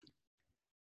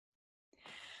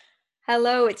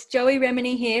Hello, it's Joey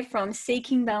Remini here from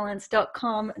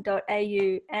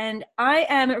seekingbalance.com.au, and I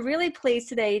am really pleased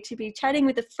today to be chatting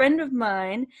with a friend of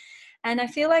mine, and I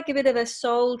feel like a bit of a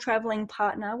soul traveling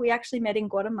partner. We actually met in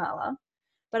Guatemala,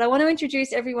 but I want to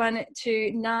introduce everyone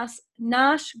to Nash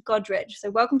Godrej. So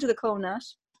welcome to the call,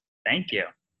 Nash. Thank you.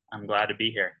 I'm glad to be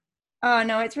here. Oh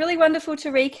no, it's really wonderful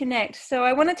to reconnect. So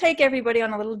I want to take everybody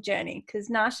on a little journey because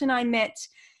Nash and I met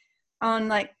on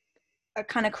like a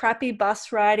kind of crappy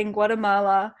bus ride in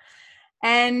Guatemala.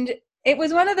 And it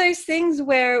was one of those things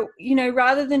where,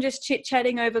 rather than just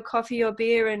chit-chatting over coffee or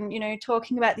beer and,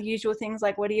 talking about the usual things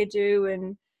like what do you do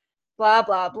and blah,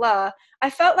 blah, blah, I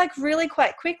felt like really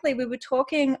quite quickly we were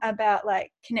talking about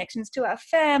like connections to our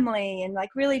family and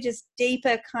like really just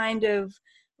deeper kind of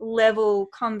level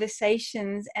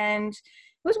conversations. And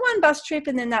it was one bus trip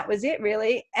and then that was it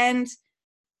really. And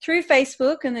through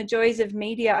Facebook and the joys of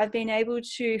media, I've been able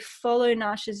to follow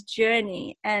Nash's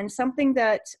journey, and something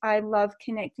that I love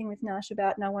connecting with Nash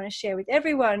about and I want to share with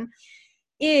everyone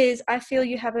is I feel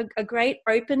you have a great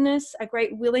openness, a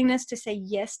great willingness to say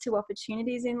yes to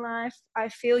opportunities in life. I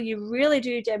feel you really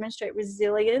do demonstrate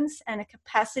resilience and a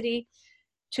capacity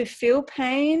to feel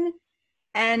pain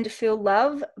and feel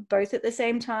love both at the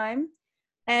same time.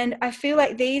 And I feel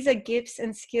like these are gifts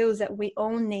and skills that we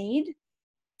all need.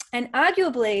 And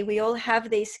arguably, we all have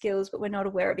these skills, but we're not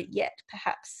aware of it yet,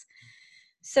 perhaps.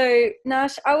 So,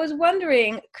 Nash, I was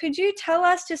wondering, could you tell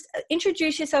us, just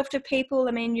introduce yourself to people?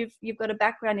 I mean, you've got a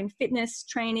background in fitness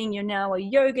training. You're now a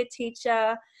yoga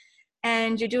teacher,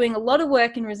 and you're doing a lot of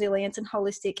work in resilience and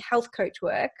holistic health coach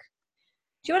work.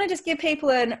 Do you want to just give people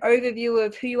an overview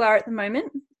of who you are at the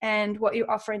moment and what you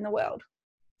offer in the world?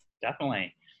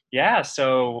 Definitely. Yeah.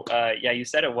 So, you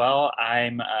said it well.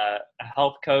 I'm a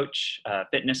health coach, a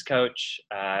fitness coach.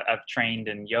 I've trained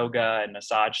in yoga and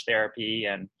massage therapy.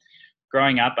 And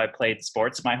growing up, I played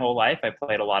sports my whole life. I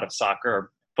played a lot of soccer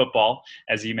or football,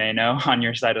 as you may know, on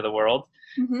your side of the world.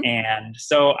 Mm-hmm. And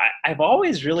so I've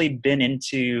always really been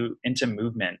into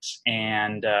movement.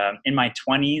 And in my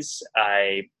 20s,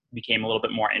 I became a little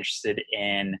bit more interested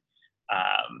in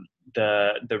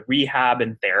the rehab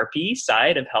and therapy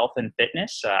side of health and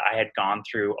fitness. I had gone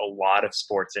through a lot of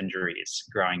sports injuries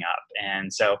growing up.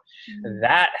 And so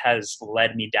that has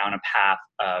led me down a path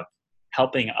of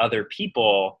helping other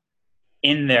people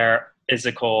in their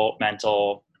physical,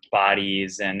 mental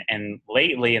bodies. And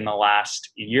lately in the last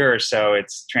year or so,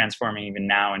 it's transforming even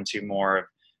now into more of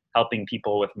helping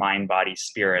people with mind, body,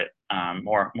 spirit,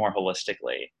 more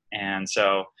holistically. And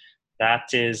so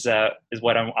that is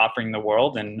what I'm offering the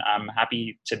world, and I'm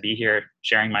happy to be here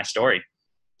sharing my story.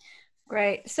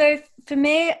 Great. So for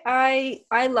me, I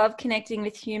love connecting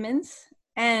with humans,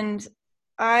 and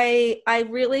I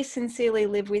really sincerely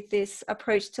live with this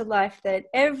approach to life that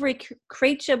every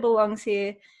creature belongs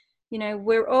here.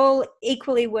 We're all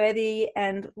equally worthy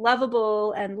and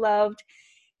lovable and loved.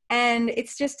 And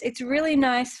it's really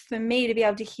nice for me to be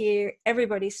able to hear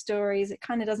everybody's stories. It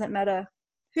kind of doesn't matter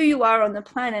who you are on the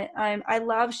planet. I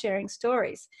love sharing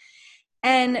stories.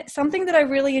 And something that I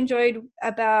really enjoyed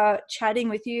about chatting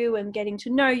with you and getting to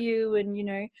know you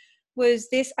and, was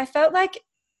this. I felt like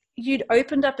you'd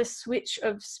opened up a switch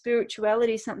of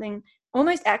spirituality, something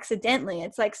almost accidentally.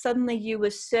 It's like suddenly you were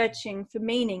searching for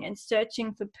meaning and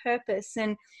searching for purpose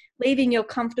and leaving your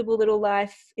comfortable little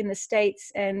life in the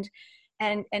States and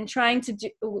trying to do,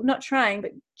 not trying, but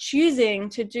choosing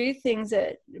to do things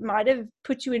that might have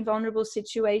put you in vulnerable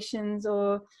situations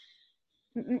or,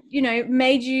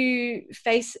 made you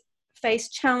face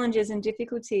challenges and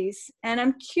difficulties. And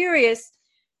I'm curious,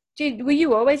 were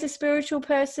you always a spiritual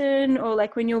person, or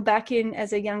like when you were back in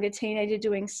as a younger teenager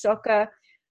doing soccer,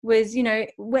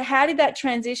 how did that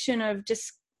transition of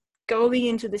just going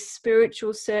into the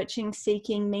spiritual searching,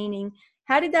 seeking meaning,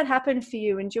 how did that happen for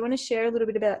you? And do you want to share a little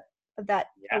bit about that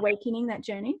awakening, that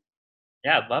journey?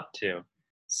 Yeah, I'd love to.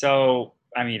 So,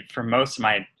 I mean, for most of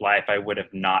my life, I would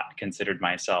have not considered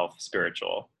myself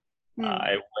spiritual.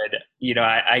 I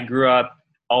grew up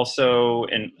also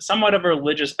in somewhat of a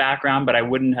religious background, but I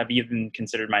wouldn't have even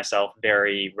considered myself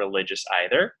very religious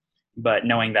either. But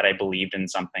knowing that I believed in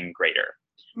something greater,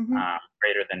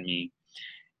 greater than me.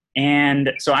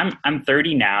 And so I'm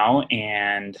 30 now,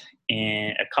 and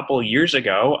a couple of years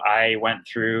ago, I went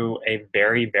through a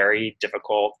very, very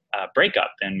difficult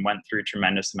breakup and went through a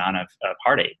tremendous amount of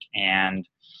heartache. And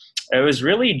it was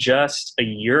really just a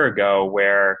year ago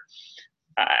where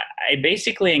I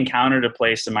basically encountered a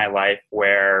place in my life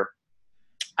where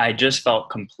I just felt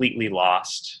completely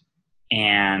lost,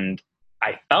 and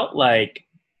I felt like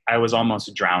I was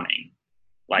almost drowning.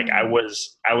 Like I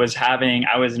was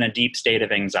in a deep state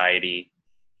of anxiety,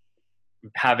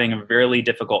 having a really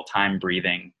difficult time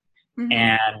breathing, Mm-hmm.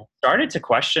 and started to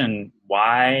question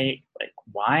why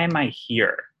am I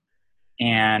here?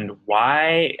 And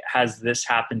why has this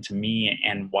happened to me?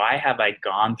 And why have I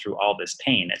gone through all this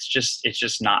pain? It's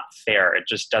just not fair. It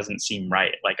just doesn't seem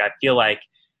right. Like, I feel like,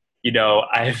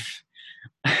 I've,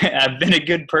 I've been a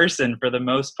good person for the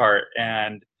most part,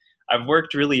 and I've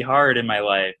worked really hard in my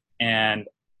life, and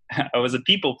I was a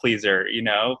people pleaser,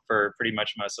 for pretty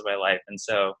much most of my life. And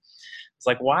so it's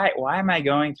like, why am I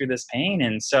going through this pain?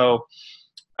 And so,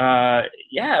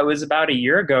 it was about a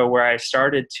year ago where I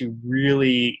started to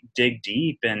really dig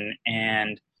deep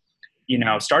and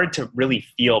started to really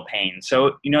feel pain.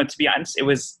 So, to be honest, it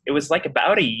was like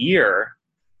about a year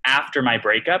after my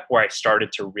breakup where I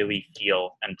started to really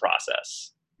feel and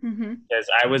process. Mm-hmm. Because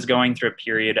I was going through a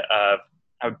period of,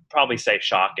 I would probably say,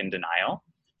 shock and denial.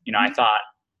 I thought,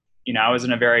 I was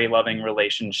in a very loving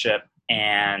relationship,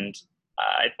 and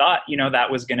I thought,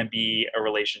 that was going to be a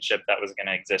relationship that was going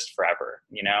to exist forever,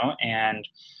 and,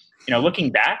 looking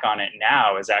back on it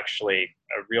now is actually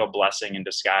a real blessing in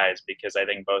disguise, because I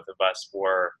think both of us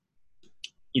were,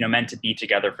 meant to be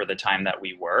together for the time that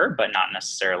we were, but not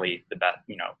necessarily the best,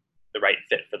 the right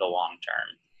fit for the long term.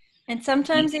 And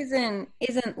sometimes isn't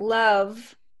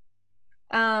love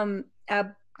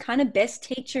our kind of best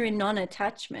teacher in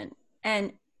non-attachment,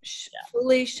 and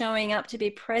fully showing up to be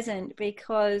present,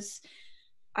 because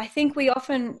I think we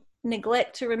often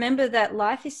neglect to remember that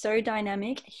life is so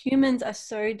dynamic, humans are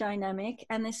so dynamic,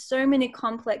 and there's so many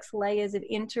complex layers of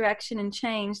interaction and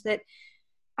change that,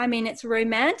 I mean, it's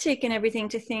romantic and everything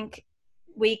to think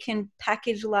we can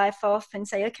package life off and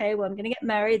say, okay, well, I'm going to get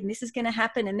married and this is going to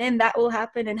happen and then that will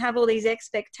happen, and have all these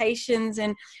expectations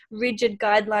and rigid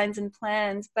guidelines and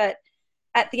plans. But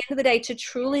at the end of the day, to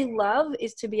truly love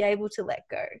is to be able to let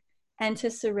go and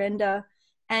to surrender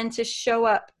and to show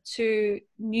up to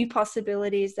new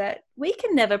possibilities that we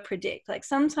can never predict. Like,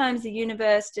 sometimes the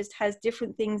universe just has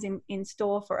different things in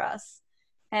store for us.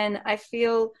 And I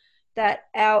feel that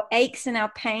our aches and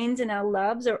our pains and our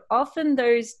loves are often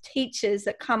those teachers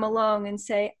that come along and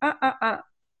say,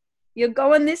 you're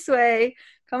going this way.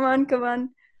 Come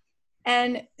on.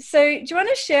 And so do you want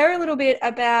to share a little bit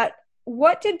about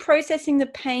what did processing the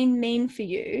pain mean for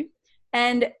you?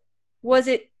 And was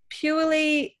it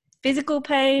purely physical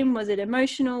pain? Was it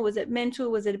emotional? Was it mental?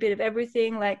 Was it a bit of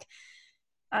everything? Like,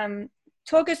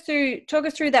 talk us through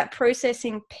that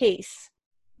processing piece.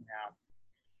 Yeah.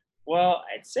 Well,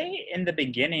 I'd say in the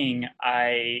beginning,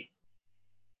 when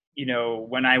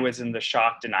I was in the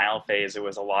shock denial phase, it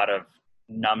was a lot of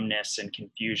numbness and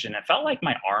confusion. It felt like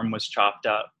my arm was chopped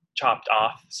off.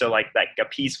 So like a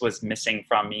piece was missing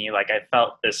from me. Like, I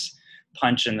felt this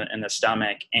punch in the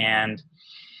stomach. And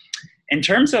in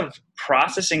terms of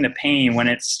processing the pain, when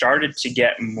it started to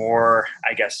get more,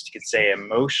 I guess you could say,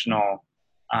 emotional,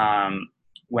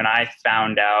 when I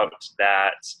found out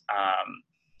that,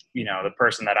 the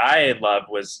person that I loved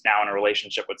was now in a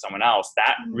relationship with someone else,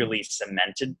 that really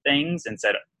cemented things and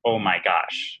said, oh my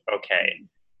gosh, okay,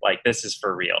 like, this is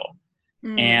for real.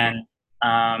 And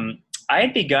I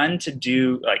had begun to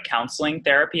do like counseling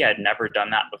therapy. I'd never done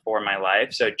that before in my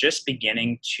life. So just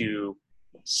beginning to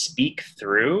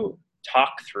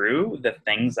talk through the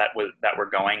things that were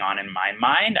going on in my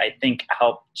mind, I think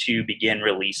helped to begin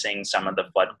releasing some of the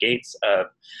floodgates of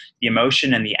the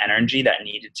emotion and the energy that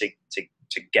needed to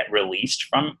get released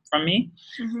from me.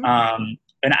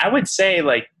 And I would say,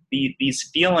 like, these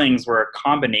feelings were a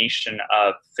combination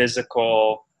of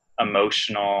physical,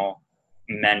 emotional,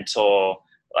 mental,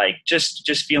 like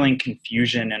just feeling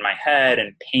confusion in my head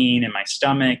and pain in my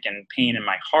stomach and pain in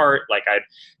my heart. Like, I'd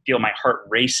feel my heart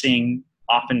racing.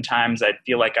 Oftentimes I'd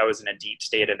feel like I was in a deep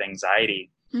state of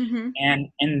anxiety.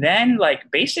 And then,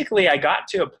 like, basically I got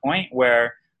to a point where I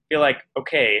feel like,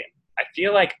 okay, I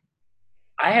feel like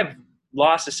I have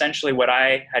lost essentially what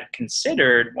I had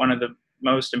considered one of the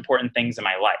most important things in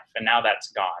my life. And now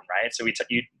that's gone, right? So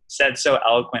you said so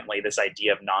eloquently this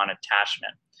idea of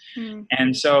non-attachment.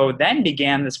 And so then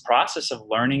began this process of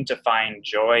learning to find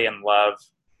joy and love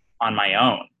on my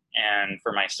own and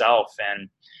for myself, and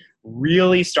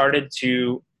really started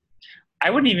to, I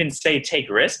wouldn't even say take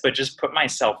risks, but just put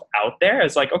myself out there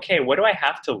as like, okay, what do I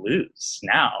have to lose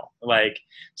now? Like,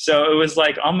 so it was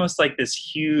like almost like this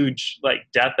huge, like,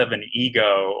 death of an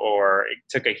ego, or it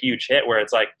took a huge hit where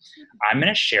it's like, I'm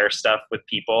going to share stuff with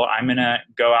people. I'm going to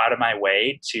go out of my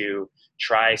way to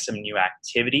try some new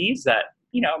activities that,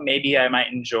 maybe I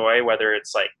might enjoy, whether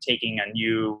it's like taking a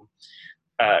new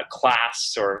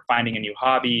class or finding a new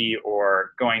hobby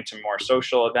or going to more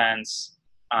social events.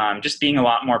 Just being a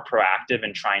lot more proactive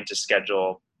and trying to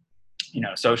schedule,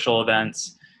 social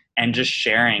events. and just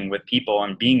sharing with people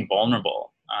and being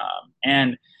vulnerable.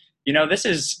 And, you know, this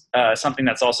is something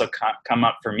that's also come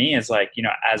up for me is like, you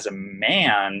know, as a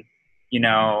man, you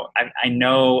know, I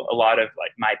know a lot of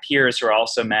like my peers who are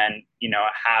also men, you know,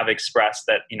 have expressed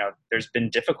that, you know, there's been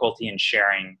difficulty in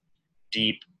sharing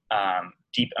deep,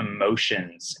 deep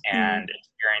emotions and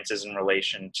experiences in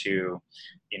relation to,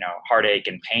 you know, heartache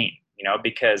and pain, you know,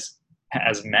 because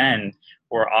as men,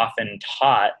 we're often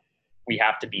taught we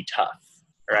have to be tough,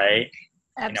 right?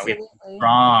 Absolutely. You know, we have to be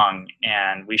strong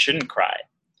and we shouldn't cry.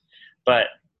 But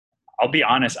I'll be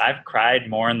honest, I've cried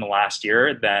more in the last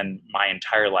year than my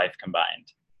entire life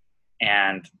combined.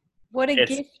 And what a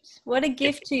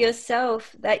gift to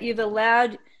yourself that you've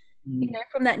allowed, you know,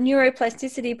 from that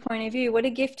neuroplasticity point of view, what a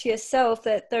gift to yourself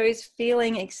that those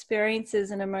feeling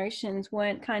experiences and emotions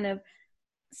weren't kind of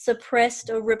suppressed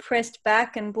or repressed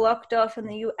back and blocked off, and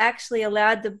that you actually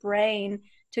allowed the brain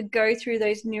to go through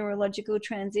those neurological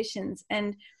transitions.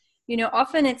 And, you know,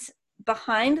 often it's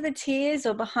behind the tears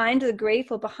or behind the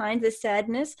grief or behind the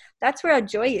sadness, that's where our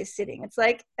joy is sitting. It's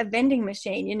like a vending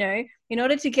machine, you know, in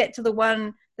order to get to the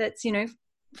one that's, you know,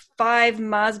 5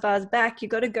 Mars bars back, you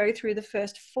got to go through the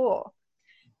first 4.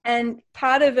 And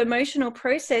part of emotional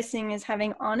processing is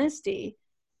having honesty,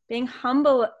 being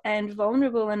humble and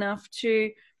vulnerable enough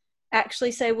to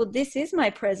actually say, well, this is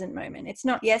my present moment. It's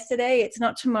not yesterday. It's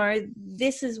not tomorrow.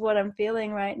 This is what I'm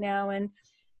feeling right now.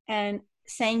 And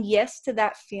saying yes to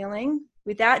that feeling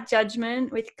without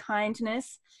judgment, with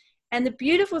kindness. And the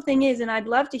beautiful thing is, and I'd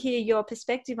love to hear your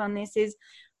perspective on this, is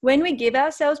when we give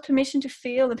ourselves permission to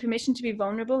feel and permission to be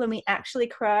vulnerable and we actually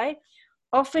cry,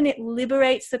 often it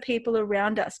liberates the people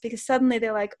around us, because suddenly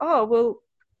they're like, oh, well,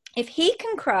 if he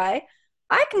can cry,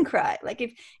 I can cry. Like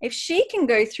if she can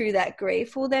go through that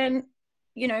grief, well then,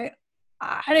 you know,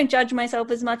 I don't judge myself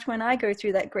as much when I go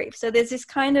through that grief. So there's this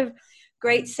kind of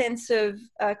great sense of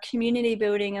community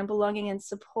building and belonging and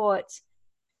support.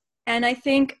 And I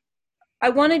think I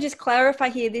want to just clarify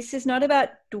here, this is not about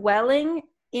dwelling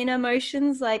in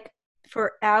emotions like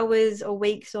for hours or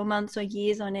weeks or months or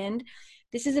years on end.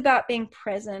 This is about being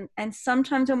present. And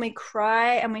sometimes when we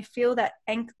cry and we feel that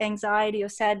anxiety or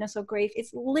sadness or grief,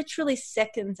 it's literally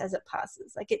seconds as it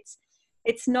passes. Like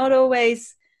it's not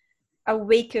always a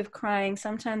week of crying.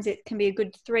 Sometimes it can be a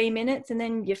good 3 minutes and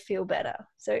then you feel better.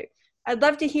 So I'd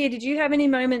love to hear, did you have any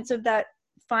moments of that,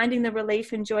 finding the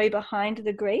relief and joy behind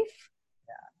the grief?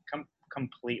 Yeah,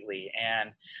 completely.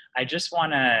 And I just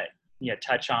want to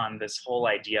touch on this whole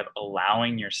idea of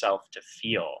allowing yourself to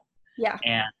feel. Yeah.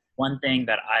 And one thing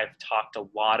that I've talked a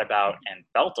lot about and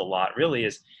felt a lot really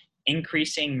is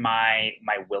increasing my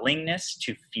willingness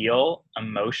to feel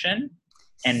emotion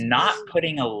and not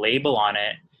putting a label on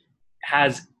it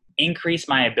has increased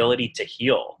my ability to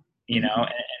heal, you know,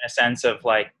 in a sense of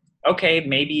like, okay,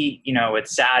 maybe, you know,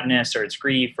 it's sadness or it's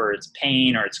grief or it's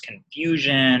pain or it's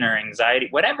confusion or anxiety,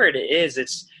 whatever it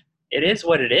is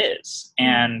what it is.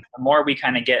 And the more we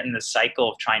kind of get in the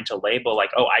cycle of trying to label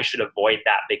like, oh, I should avoid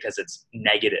that because it's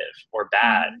negative or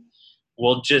bad,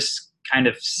 we'll just kind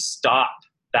of stop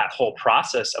that whole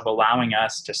process of allowing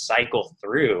us to cycle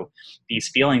through these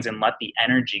feelings and let the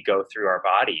energy go through our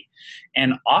body.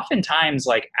 And oftentimes,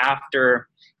 like after,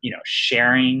 you know,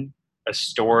 sharing a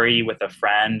story with a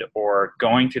friend or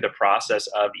going through the process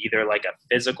of either like a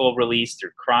physical release through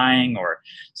crying or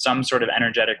some sort of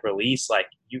energetic release, like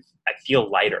I feel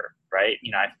lighter, right?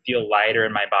 You know, I feel lighter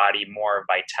in my body, more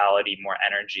vitality, more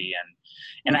energy.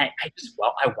 And I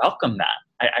welcome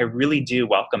that. I really do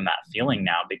welcome that feeling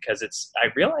now, because I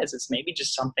realize it's maybe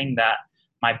just something that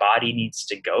my body needs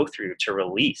to go through to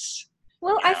release.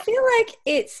 Well, you know? I feel like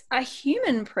it's a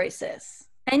human process.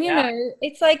 And, you Yeah. know,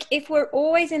 it's like if we're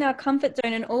always in our comfort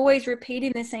zone and always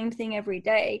repeating the same thing every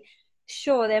day,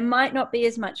 sure, there might not be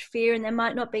as much fear and there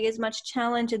might not be as much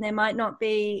challenge and there might not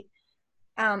be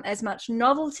as much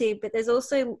novelty, but there's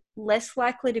also less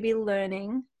likely to be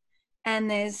learning.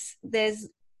 And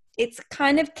it's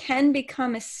kind of can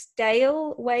become a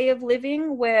stale way of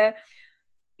living where,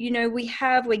 you know,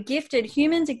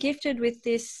 humans are gifted with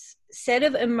this set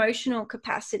of emotional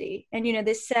capacity. And, you know,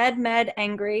 there's sad, mad,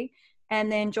 angry,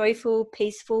 and then joyful,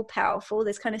 peaceful, powerful.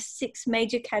 There's kind of 6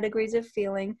 major categories of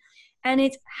feeling. And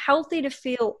it's healthy to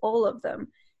feel all of them.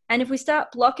 And if we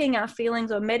start blocking our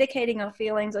feelings or medicating our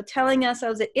feelings or telling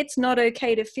ourselves that it's not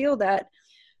okay to feel that,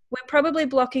 we're probably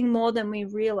blocking more than we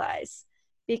realize.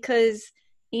 Because,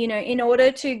 you know, in order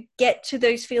to get to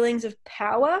those feelings of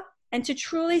power and to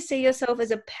truly see yourself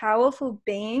as a powerful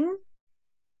being,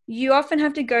 you often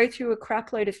have to go through a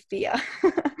crap load of fear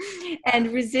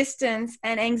and resistance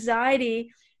and anxiety,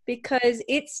 because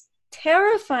it's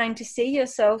terrifying to see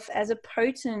yourself as a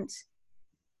potent,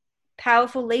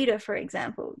 powerful leader, for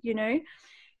example, you know?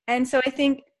 And so I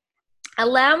think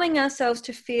allowing ourselves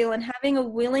to feel and having a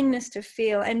willingness to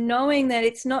feel and knowing that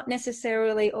it's not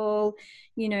necessarily all,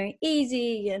 you know,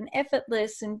 easy and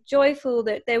effortless and joyful,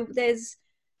 that there's,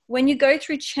 when you go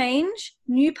through change,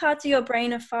 new parts of your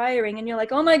brain are firing and you're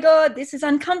like, oh my God, this is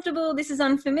uncomfortable, this is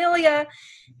unfamiliar.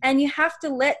 And you have to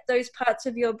let those parts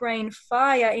of your brain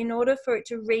fire in order for it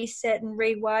to reset and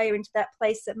rewire into that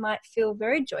place that might feel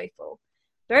very joyful,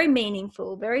 very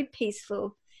meaningful, very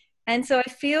peaceful. And so I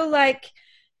feel like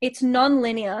it's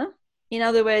non-linear. In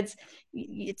other words,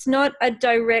 it's not a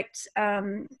direct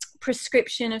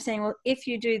prescription of saying, well, if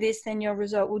you do this, then your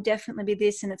result will definitely be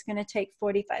this, and it's going to take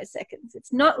 45 seconds.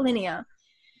 It's not linear.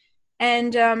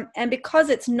 And because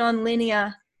it's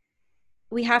non-linear,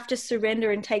 we have to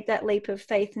surrender and take that leap of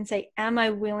faith and say, am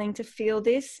I willing to feel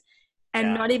this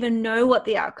and not even know what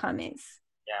the outcome is?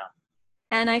 Yeah.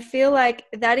 And I feel like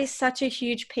that is such a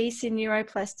huge piece in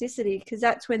neuroplasticity, because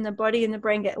that's when the body and the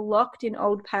brain get locked in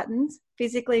old patterns,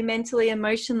 physically, mentally,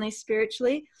 emotionally,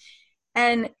 spiritually.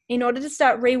 And in order to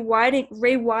start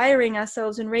rewiring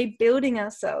ourselves and rebuilding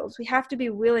ourselves, we have to be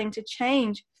willing to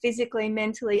change physically,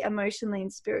 mentally, emotionally,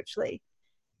 and spiritually.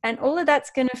 And all of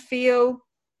that's going to feel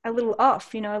a little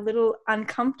off, you know, a little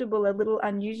uncomfortable, a little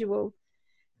unusual.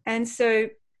 And so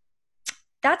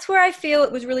that's where I feel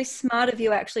it was really smart of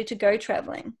you actually to go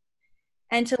traveling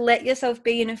and to let yourself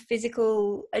be in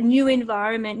a new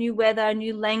environment, new weather,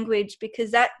 new language, because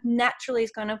that naturally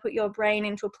is going to put your brain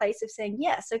into a place of saying,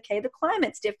 yes, okay, the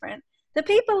climate's different. The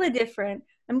people are different.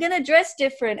 I'm going to dress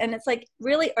different. And it's like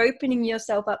really opening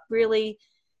yourself up really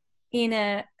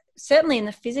certainly in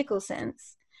the physical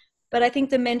sense. But I think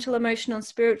the mental, emotional, and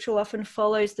spiritual often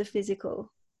follows the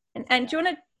physical. And do you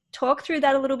want to talk through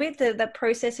that a little bit, the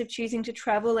process of choosing to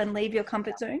travel and leave your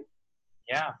comfort zone?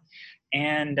 Yeah.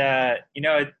 And, you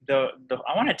know,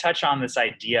 I want to touch on this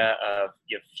idea of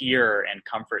fear and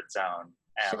comfort zone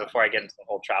before I get into the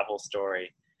whole travel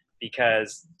story,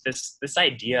 because this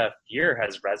idea of fear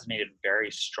has resonated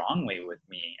very strongly with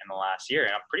me in the last year.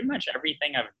 And pretty much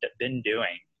everything I've been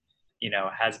doing, you know,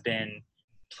 has been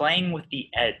playing with the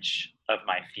edge of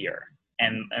my fear.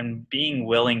 And being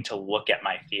willing to look at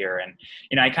my fear. And,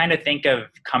 you know, I kind of think of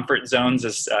comfort zones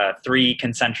as 3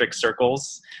 concentric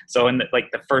circles. So in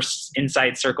the first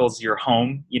inside circle is your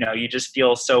home. You know, you just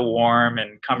feel so warm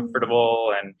and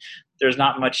comfortable, and there's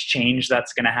not much change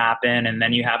that's going to happen. And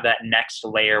then you have that next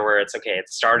layer where it's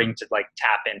starting to like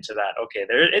tap into that. Okay,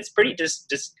 it's pretty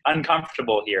just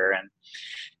uncomfortable here.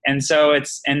 And so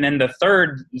and then the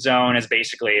third zone is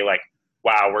basically like,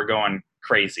 wow, we're going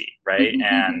crazy, right?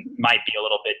 And might be a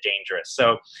little bit dangerous.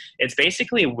 So it's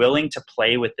basically willing to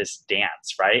play with this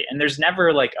dance, right? And there's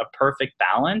never like a perfect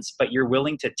balance, but you're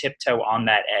willing to tiptoe on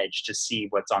that edge to see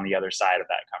what's on the other side of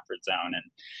that comfort zone.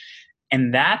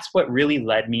 And that's what really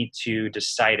led me to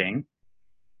deciding,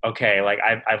 okay, like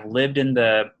I've lived in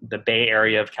the Bay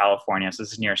Area of California. So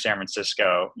this is near San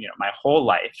Francisco, you know, my whole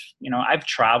life. You know, I've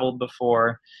traveled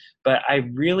before, but I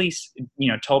really,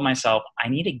 you know, told myself I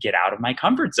need to get out of my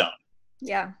comfort zone.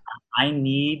 Yeah. I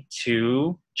need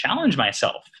to challenge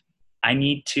myself. I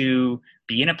need to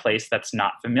be in a place that's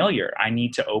not familiar. I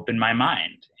need to open my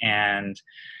mind. And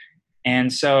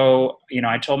so, you know,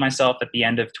 I told myself at the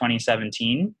end of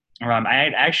 2017,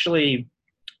 I actually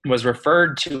was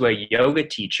referred to a yoga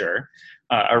teacher,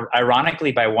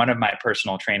 ironically by one of my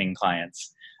personal training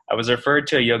clients. I was referred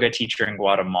to a yoga teacher in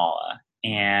Guatemala,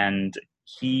 and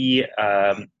so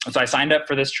I signed up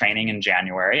for this training in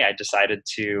January. I decided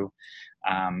to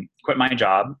quit my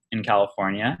job in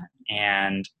California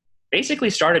and basically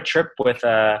start a trip with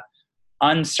a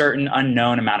uncertain,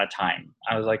 unknown amount of time.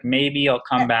 I was like, maybe I'll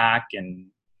come back. And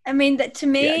I mean, that to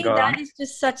me, that is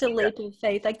just such a leap of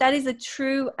faith. Like, that is a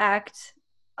true act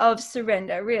of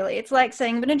surrender, really. It's like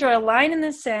saying, I'm going to draw a line in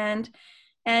the sand,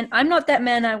 and I'm not that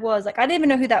man I was. Like, I didn't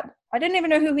even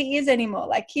know who he is anymore.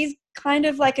 Like, he's kind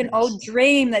of like an old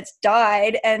dream that's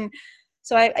died. And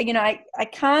so I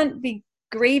can't be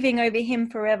grieving over him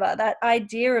forever. That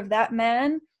idea of that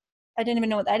man, I don't even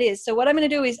know what that is. So what I'm going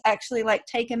to do is actually like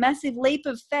take a massive leap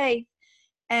of faith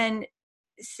and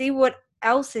see what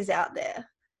else is out there.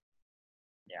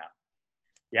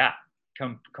 Yeah,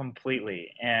 completely.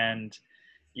 And,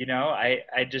 you know,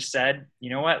 I just said, you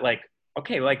know what, like,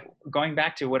 okay, like going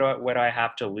back to what do I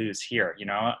have to lose here? You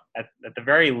know, at the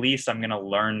very least, I'm going to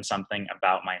learn something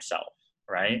about myself.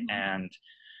 Right. Mm-hmm.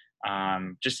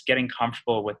 And just getting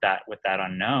comfortable with that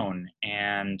unknown.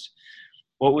 And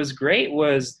what was great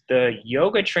was the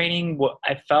yoga training. What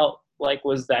I felt like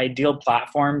was the ideal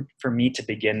platform for me to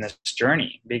begin this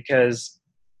journey, because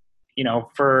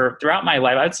for throughout my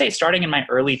life, I would say starting in my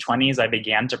early 20s, I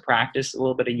began to practice a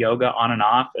little bit of yoga on and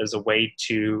off as a way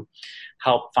to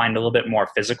help find a little bit more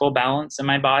physical balance in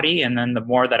my body. And then the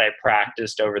more that I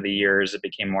practiced over the years, it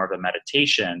became more of a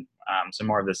meditation. So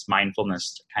more of this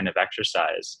mindfulness kind of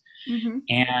exercise. Mm-hmm.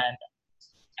 And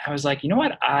I was like, you know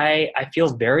what? I feel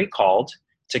very called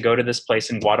to go to this place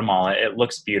in Guatemala. It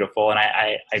looks beautiful. And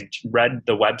I read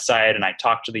the website and I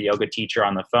talked to the yoga teacher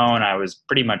on the phone. I was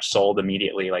pretty much sold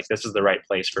immediately, like this is the right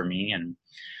place for me. And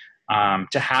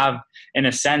to have, in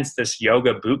a sense, this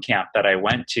yoga boot camp that I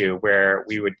went to, where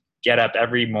we would get up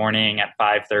every morning at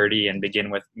 5:30 and begin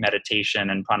with meditation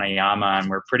and pranayama. And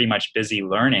we're pretty much busy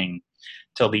learning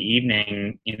till the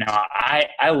evening.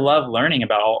 I love learning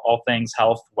about all things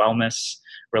health, wellness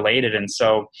related.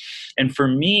 And for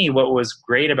me, what was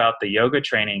great about the yoga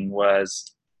training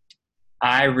was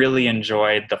I really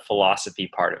enjoyed the philosophy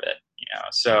part of it.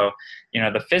 So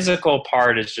the physical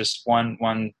part is just one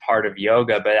part of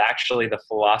yoga, but actually the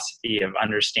philosophy of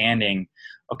understanding,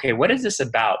 okay, what is this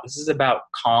about? This is about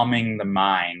calming the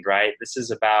mind, right? This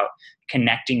is about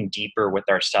connecting deeper with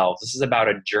ourselves. This is about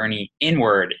a journey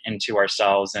inward into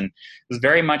ourselves. And it was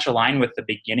very much aligned with the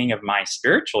beginning of my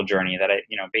spiritual journey that I,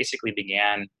 basically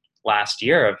began last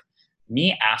year, of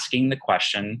me asking the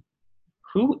question,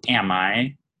 who am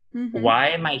I? Mm-hmm. Why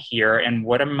am I here? And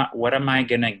what am I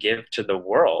going to give to the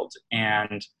world?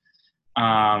 And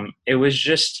it was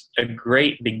just a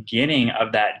great beginning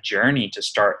of that journey to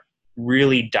start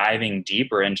really diving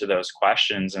deeper into those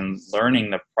questions and learning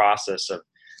the process of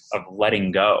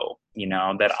letting go,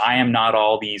 that I am not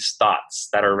all these thoughts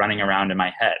that are running around in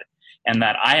my head, and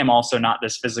that I am also not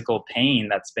this physical pain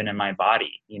that's been in my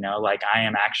body, like I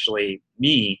am actually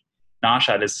me.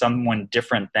 Naushad is someone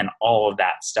different than all of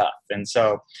that stuff. And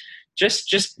so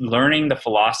just learning the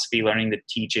philosophy, learning the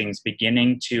teachings,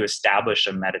 beginning to establish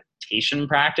a meditation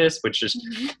practice, which is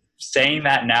mm-hmm. saying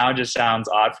that now just sounds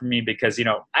odd for me because,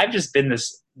 I've just been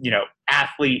this,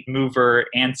 athlete, mover,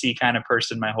 antsy kind of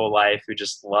person my whole life who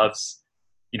just loves,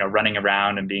 running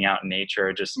around and being out in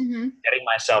nature, just mm-hmm. getting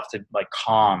myself to like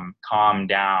calm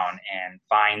down and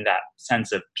find that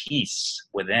sense of peace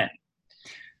within.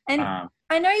 And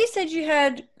I know you said you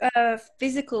had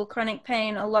physical chronic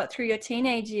pain a lot through your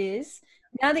teenage years.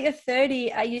 Now that you're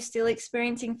 30, are you still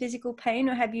experiencing physical pain,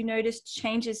 or have you noticed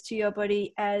changes to your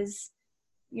body as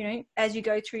you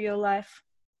go through your life?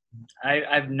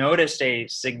 I've noticed a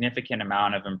significant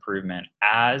amount of improvement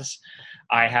as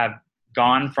I have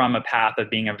gone from a path of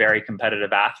being a very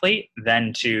competitive athlete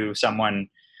then to someone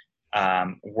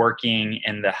working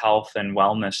in the health and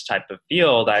wellness type of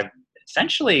field. I've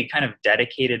essentially kind of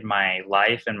dedicated my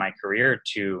life and my career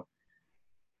to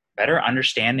better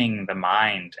understanding the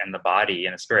mind and the body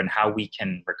and the spirit and how we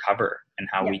can recover and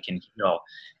how we can heal.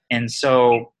 And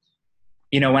so,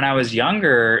 when I was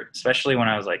younger, especially when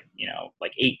I was like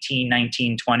 18,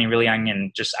 19, 20, really young,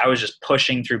 and I was just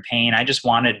pushing through pain. I just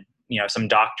wanted, some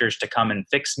doctors to come and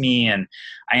fix me. And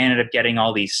I ended up getting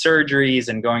all these surgeries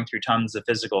and going through tons of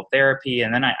physical therapy.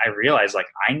 And then I realized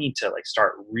I need to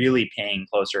start really paying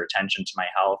closer attention to my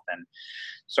health, and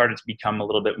started to become a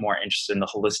little bit more interested in the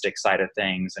holistic side of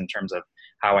things in terms of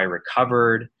how I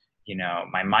recovered,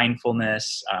 my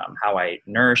mindfulness, how I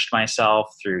nourished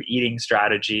myself through eating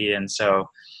strategy. And so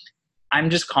I'm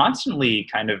just constantly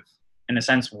kind of, in a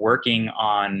sense, working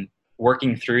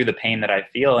through the pain that I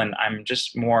feel. And I'm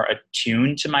just more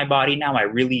attuned to my body now. I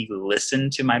really listen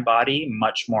to my body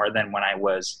much more than when I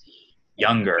was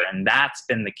younger. And that's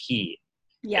been the key,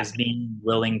 is being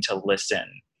willing to listen,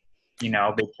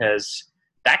 because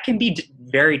that can be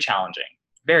very challenging,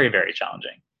 very, very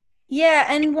challenging. Yeah.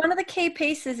 And one of the key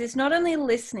pieces is not only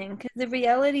listening, because the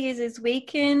reality is we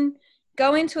can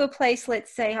go into a place,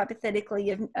 let's say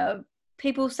hypothetically, of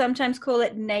people sometimes call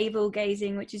it navel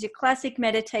gazing, which is your classic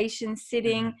meditation,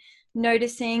 sitting,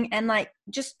 noticing, and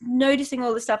just noticing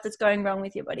all the stuff that's going wrong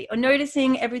with your body, or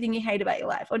noticing everything you hate about your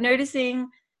life, or noticing,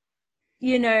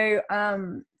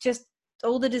 just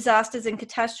all the disasters and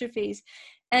catastrophes.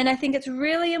 And I think it's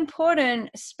really important,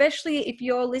 especially if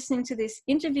you're listening to this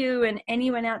interview and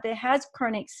anyone out there has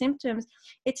chronic symptoms,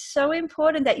 it's so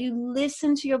important that you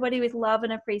listen to your body with love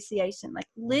and appreciation.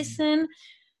 Listen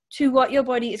to what your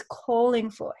body is calling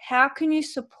for. How can you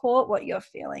support what you're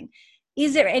feeling?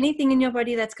 Is there anything in your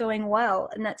body that's going well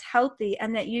and that's healthy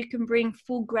and that you can bring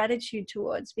full gratitude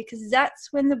towards? Because that's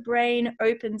when the brain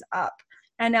opens up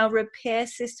and our repair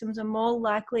systems are more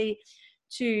likely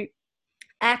to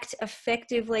act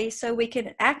effectively, so we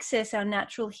can access our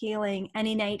natural healing and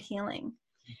innate healing.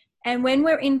 And when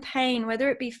we're in pain, whether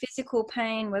it be physical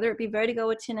pain, whether it be vertigo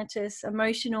or tinnitus,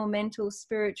 emotional, mental,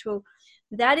 spiritual,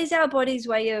 that is our body's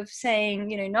way of saying,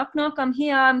 you know, knock, knock, I'm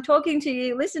here, I'm talking to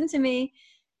you, listen to me.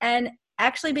 And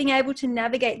actually being able to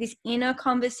navigate this inner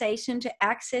conversation to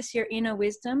access your inner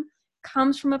wisdom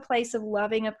comes from a place of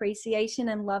loving appreciation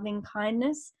and loving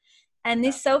kindness. And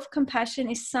this self-compassion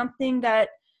is something that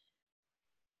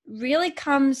really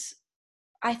comes,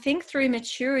 I think, through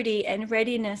maturity and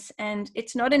readiness, and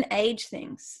it's not an age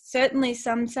thing. Certainly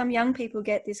some young people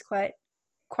get this quite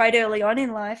early on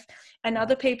in life, and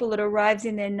other people it arrives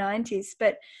in their 90s.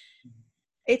 But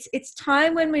it's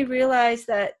time when we realize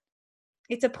that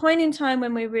it's a point in time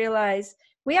when we realize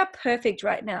we are perfect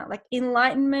right now. Like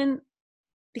enlightenment,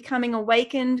 becoming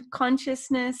awakened,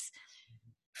 consciousness,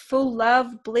 full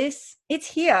love, bliss, it's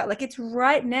here. Like it's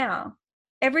right now.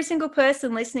 Every single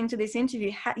person listening to this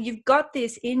interview, you've got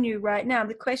this in you right now.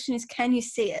 The question is, can you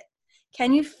see it?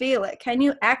 Can you feel it? Can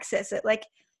you access it? Like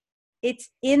it's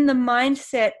in the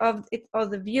mindset of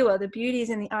the viewer. The beauty is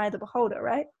in the eye of the beholder,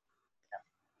 right?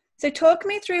 So talk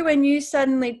me through when you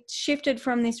suddenly shifted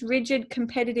from this rigid,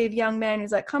 competitive young man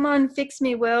who's like, come on, fix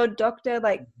me world, doctor,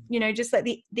 like, you know, just like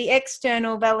the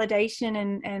external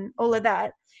validation and all of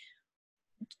that.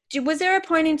 Was there a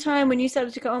point in time when you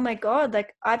started to go, oh my God,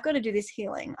 like I've got to do this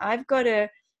healing. I've got to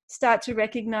start to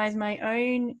recognize my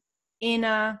own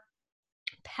inner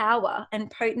power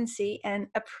and potency and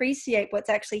appreciate what's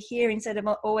actually here instead of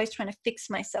always trying to fix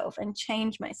myself and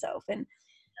change myself and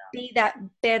be that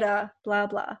better, blah,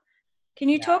 blah. Can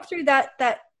you talk through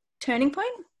that turning point?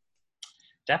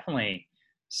 Definitely.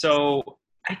 So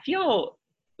I feel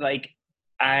like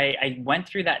I went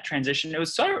through that transition. It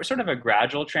was sort of a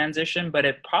gradual transition, but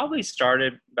it probably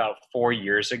started about 4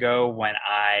 years ago when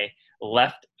I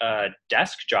left a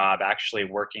desk job actually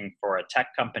working for a tech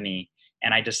company,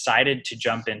 and I decided to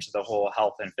jump into the whole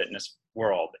health and fitness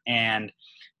world. And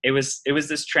it was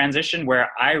this transition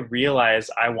where I realized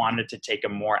I wanted to take a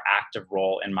more active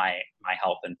role in my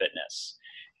health and fitness.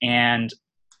 And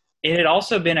it had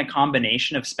also been a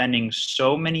combination of spending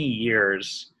so many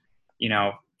years, you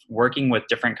know, working with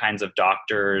different kinds of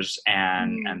doctors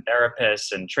and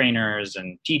therapists and trainers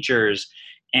and teachers.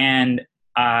 And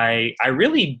I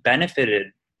really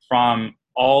benefited from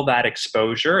all that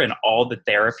exposure and all the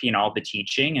therapy and all the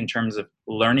teaching in terms of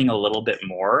learning a little bit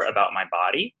more about my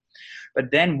body.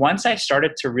 But then once I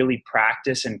started to really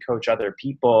practice and coach other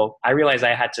people, I realized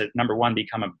I had to, number one,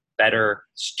 become a better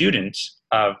student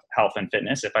of health and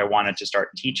fitness if I wanted to start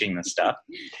teaching this stuff.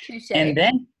 And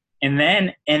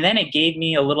then it gave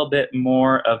me a little bit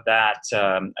more of that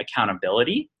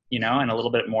accountability, you know, and a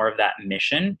little bit more of that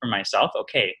mission for myself.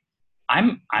 Okay,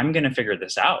 I'm going to figure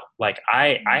this out. Like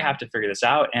I have to figure this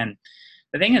out. And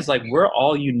the thing is, like, we're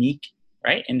all unique,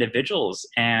 right? Individuals,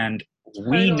 and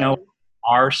we know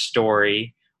our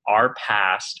story, our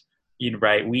past,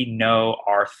 right? We know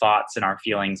our thoughts and our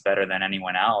feelings better than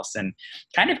anyone else. And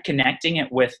kind of connecting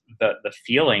it with the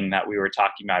feeling that we were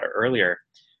talking about earlier,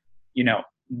 you know,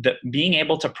 being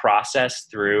able to process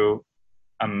through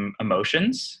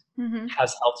emotions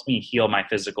has helped me heal my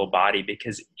physical body,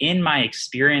 because in my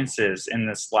experiences in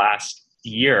this last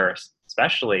year,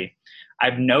 especially,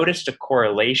 I've noticed a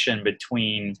correlation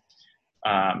between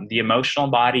the emotional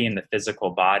body and the physical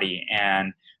body.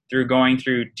 And through going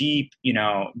through deep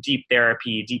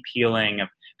therapy, deep healing of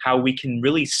how we can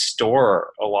really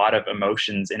store a lot of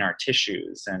emotions in our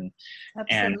tissues. And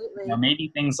you know,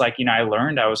 maybe things like, you know, I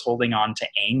learned I was holding on to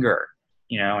anger,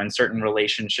 you know, in certain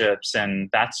relationships. And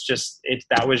that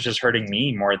was just hurting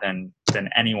me more than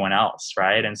anyone else.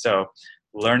 Right. And so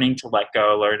learning to let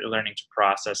go, learning to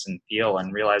process and feel,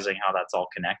 and realizing how that's all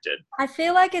connected. I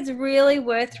feel like it's really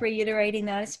worth reiterating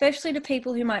that, especially to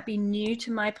people who might be new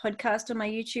to my podcast or my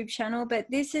YouTube channel. But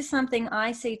this is something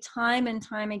I see time and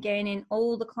time again in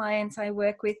all the clients I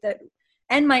work with,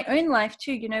 and my own life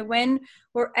too. You know, when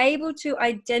we're able to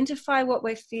identify what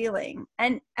we're feeling,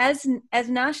 and as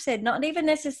Nash said, not even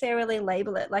necessarily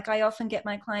label it. Like I often get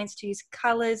my clients to use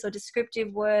colors or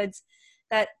descriptive words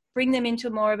that bring them into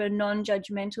more of a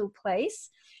non-judgmental place,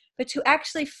 but to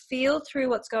actually feel through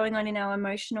what's going on in our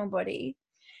emotional body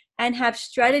and have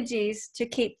strategies to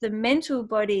keep the mental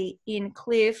body in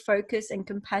clear focus and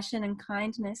compassion and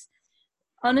kindness.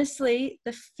 Honestly,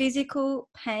 the physical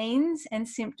pains and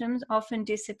symptoms often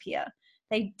disappear.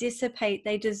 They dissipate,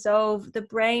 they dissolve. The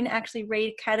brain actually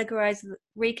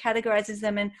recategorizes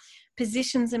them and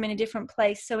positions them in a different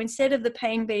place. So instead of the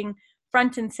pain being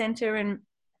front and center and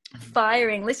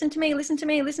firing, listen to me, listen to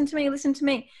me, listen to me, listen to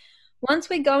me. Once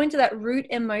we go into that root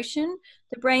emotion,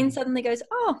 the brain suddenly goes,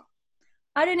 oh,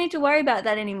 I don't need to worry about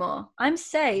that anymore. I'm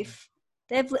safe.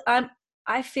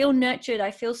 I feel nurtured,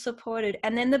 I feel supported.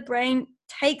 And then the brain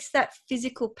takes that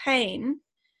physical pain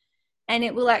and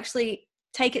it will actually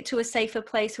take it to a safer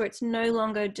place where it's no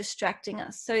longer distracting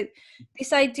us. So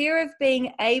this idea of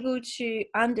being able to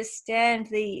understand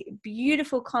the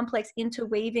beautiful, complex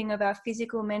interweaving of our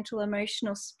physical, mental,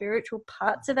 emotional, spiritual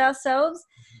parts of ourselves,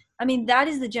 I mean, that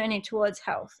is the journey towards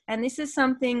health. And this is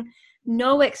something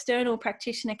no external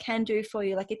practitioner can do for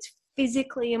you. Like, it's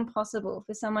physically impossible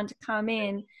for someone to come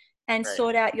in and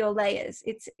sort out your layers.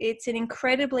 It's an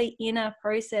incredibly inner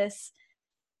process,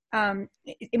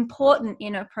 important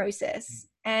inner process,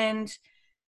 and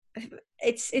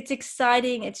it's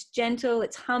exciting, it's gentle,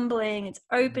 it's humbling, it's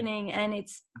opening, and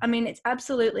it's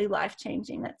absolutely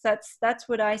life-changing. That's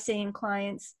what I see in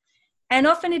clients. And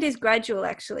often it is gradual.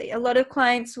 Actually, a lot of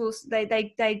clients will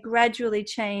they gradually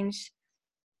change.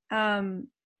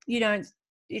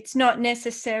 It's not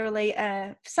necessarily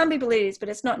for some people it is, but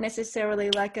it's not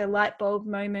necessarily like a light bulb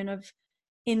moment of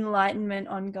enlightenment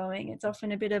ongoing. It's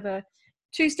often a bit of a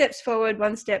 2 steps forward,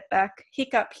 1 step back,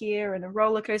 hiccup here and a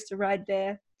roller coaster ride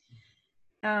there.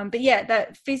 But yeah,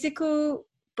 that physical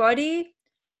body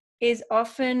is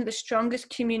often the strongest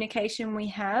communication we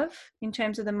have in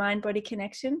terms of the mind-body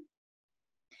connection.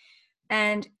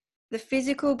 And the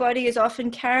physical body is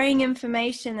often carrying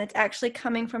information that's actually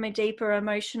coming from a deeper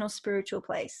emotional, spiritual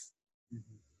place.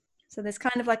 Mm-hmm. So there's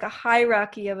kind of like a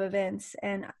hierarchy of events,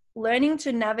 and learning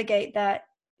to navigate that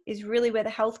is really where the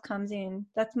health comes in.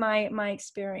 That's my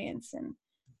experience, and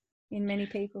in many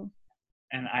people.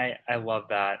 And I love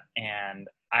that. And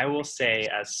I will say,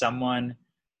 as someone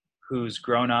who's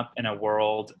grown up in a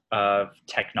world of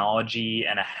technology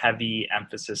and a heavy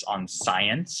emphasis on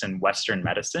science and Western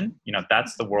medicine,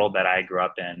 that's the world that I grew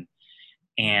up in.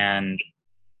 And,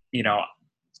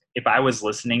 if I was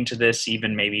listening to this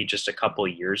even maybe just a couple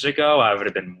of years ago, I would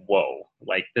have been, whoa,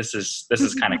 like this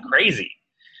is kind of crazy.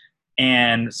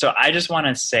 And so I just want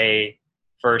to say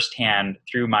firsthand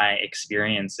through my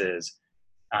experiences,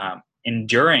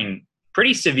 enduring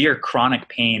pretty severe chronic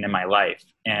pain in my life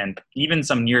and even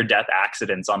some near-death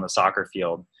accidents on the soccer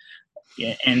field,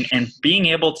 and being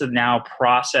able to now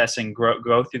process and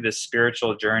go through this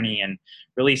spiritual journey and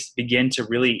really begin to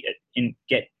really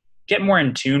get more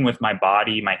in tune with my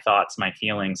body, my thoughts, my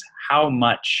feelings, how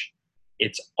much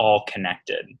it's all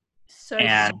connected. So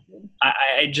and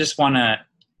I just want to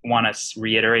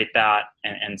reiterate that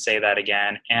and say that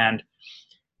again. And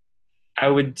I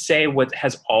would say what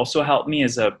has also helped me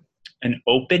is an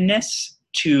openness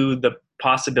to the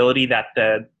possibility that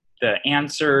the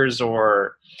answers,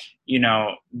 or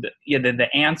the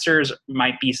answers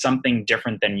might be something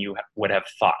different than you would have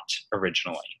thought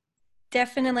originally.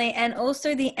 Definitely. And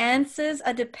also the answers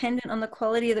are dependent on the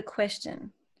quality of the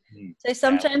question. So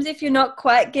sometimes if you're not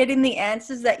quite getting the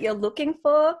answers that you're looking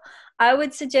for, I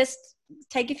would suggest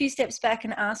take a few steps back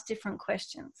and ask different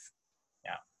questions.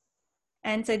 Yeah.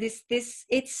 And so this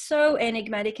it's so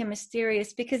enigmatic and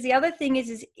mysterious, because the other thing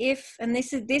is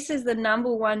this is the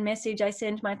number one message I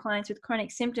send my clients with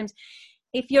chronic symptoms.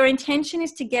 If your intention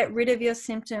is to get rid of your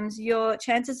symptoms, your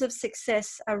chances of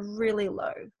success are really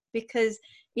low, because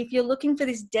if you're looking for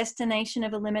this destination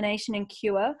of elimination and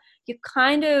cure, you're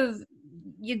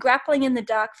grappling in the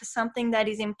dark for something that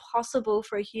is impossible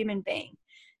for a human being.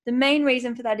 The main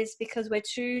reason for that is because we're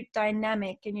too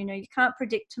dynamic, and you can't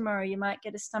predict tomorrow. You might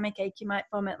get a stomach ache, you might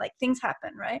vomit, like things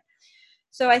happen, right?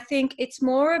 So I think it's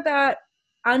more about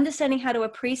understanding how to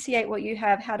appreciate what you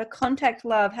have, how to contact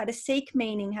love, how to seek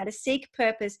meaning, how to seek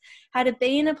purpose, how to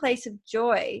be in a place of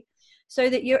joy, so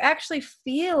that you're actually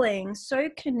feeling so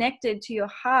connected to your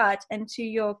heart and to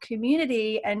your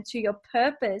community and to your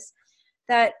purpose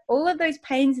that all of those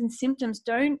pains and symptoms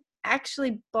don't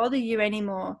actually bother you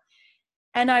anymore.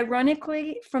 And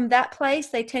ironically, from that place,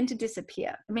 they tend to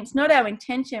disappear. I mean, it's not our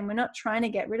intention. We're not trying to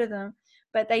get rid of them,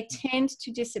 but they tend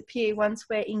to disappear once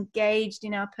we're engaged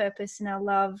in our purpose and our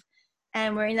love,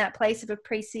 and we're in that place of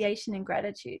appreciation and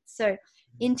gratitude. So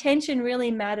intention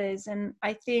really matters. And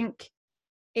I think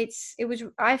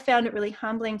I found it really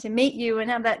humbling to meet you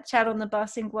and have that chat on the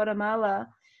bus in Guatemala,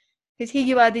 because here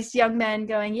you are, this young man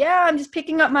going, yeah, I'm just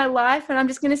picking up my life and I'm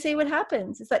just going to see what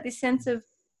happens. It's like this sense of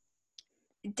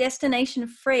destination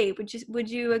free. Would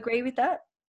you agree with that?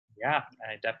 Yeah,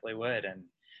 I definitely would. And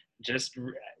just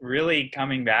really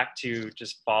coming back to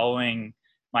just following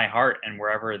my heart and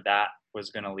wherever that was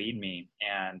going to lead me.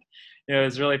 And it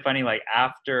was really funny, like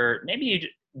after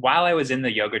while I was in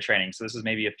the yoga training, so this was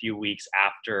maybe a few weeks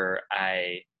after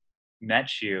I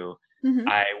met you, mm-hmm.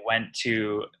 I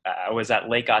was at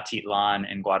Lake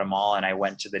Atitlan in Guatemala, and I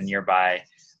went to the nearby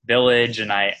village,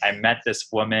 and I met this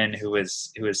woman who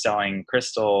was selling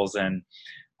crystals, and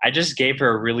I just gave her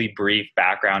a really brief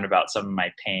background about some of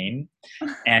my pain,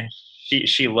 and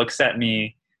she looks at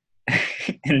me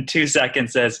in 2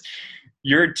 seconds, says,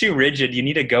 "You're too rigid. You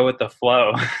need to go with the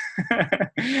flow."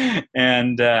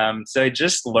 And so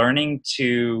just learning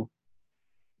to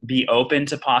be open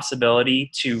to possibility,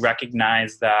 to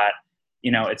recognize that,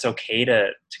 it's okay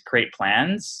to create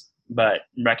plans, but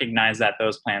recognize that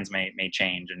those plans may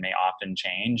change and may often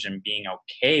change, and being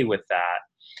okay with that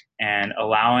and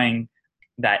allowing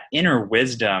that inner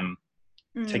wisdom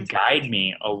to guide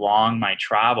me along my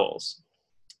travels.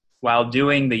 While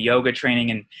doing the yoga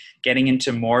training and getting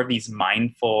into more of these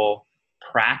mindful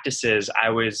practices, I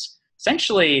was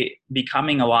essentially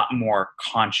becoming a lot more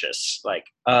conscious, like,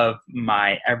 of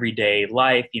my everyday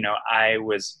life. I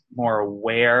was more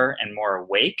aware and more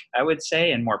awake, I would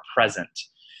say, and more present.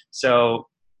 So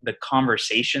the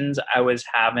conversations I was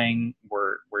having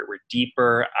were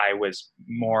deeper. I was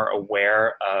more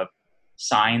aware of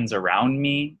signs around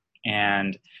me.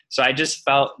 And so I just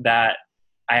felt that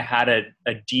I had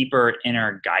a deeper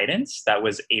inner guidance that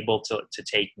was able to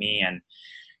take me.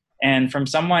 And from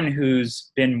someone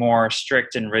who's been more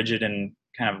strict and rigid in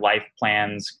kind of life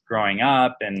plans growing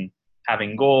up and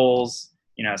having goals,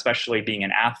 especially being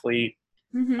an athlete,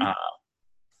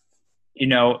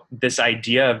 this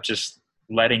idea of just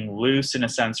letting loose, in a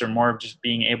sense, or more of just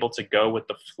being able to go with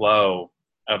the flow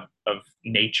of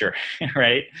nature,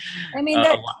 right? I mean,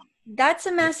 that's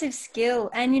a massive skill.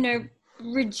 And,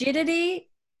 rigidity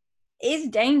is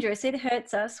dangerous. It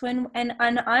hurts us and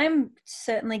I'm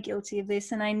certainly guilty of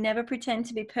this, and I never pretend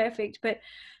to be perfect, but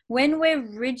when we're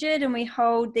rigid and we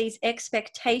hold these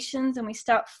expectations and we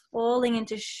start falling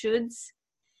into shoulds,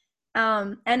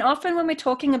 and often when we're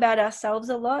talking about ourselves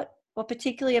a lot, or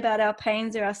particularly about our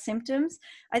pains or our symptoms,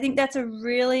 I think that's a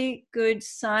really good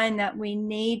sign that we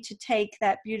need to take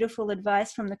that beautiful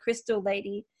advice from the crystal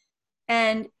lady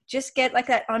and just get like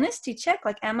that honesty check.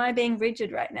 Like, am I being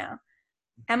rigid right now?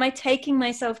 Am I taking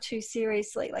myself too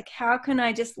seriously? Like, how can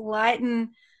I just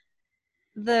lighten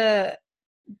the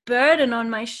burden on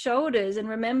my shoulders and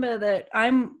remember that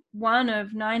I'm one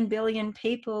of 9 billion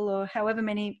people, or however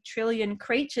many trillion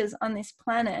creatures on this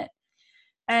planet.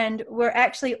 And we're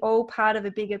actually all part of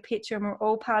a bigger picture, and we're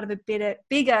all part of a bigger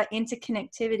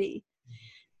interconnectivity.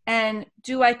 And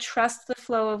do I trust the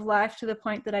flow of life to the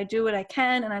point that I do what I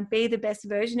can and I be the best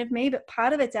version of me? But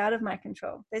part of it's out of my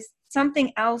control. There's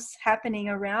something else happening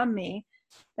around me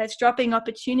that's dropping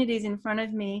opportunities in front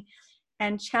of me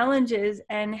and challenges.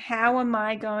 And how am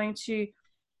I going to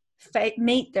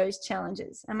meet those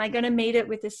challenges? Am I going to meet it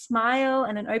with a smile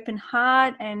and an open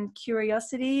heart and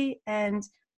curiosity and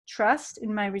trust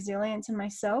in my resilience and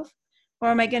myself? Or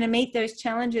am I going to meet those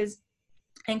challenges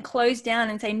and close down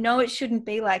and say, no, it shouldn't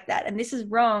be like that, and this is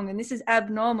wrong, and this is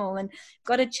abnormal, and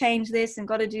got to change this and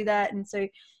got to do that? And so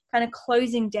kind of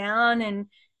closing down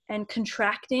and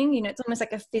contracting, it's almost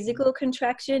like a physical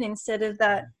contraction instead of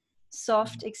that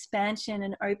soft expansion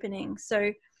and opening.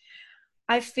 So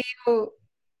I feel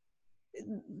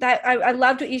that I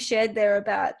loved what you shared there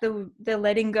about the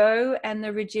letting go and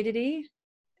the rigidity,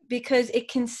 because it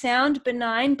can sound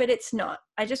benign, but it's not.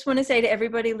 I just want to say to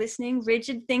everybody listening,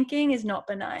 rigid thinking is not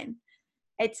benign.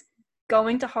 It's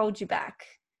going to hold you back.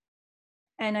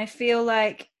 And I feel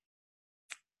like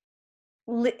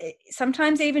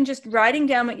sometimes even just writing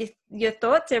down what your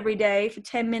thoughts every day for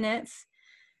 10 minutes,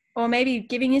 or maybe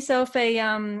giving yourself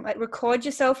record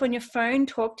yourself on your phone,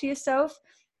 talk to yourself,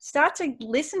 start to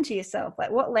listen to yourself. Like,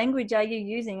 what language are you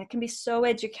using? It can be so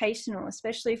educational,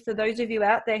 especially for those of you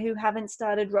out there who haven't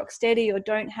started Rocksteady or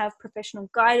don't have professional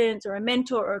guidance or a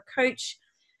mentor or a coach.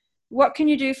 What can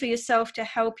you do for yourself to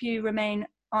help you remain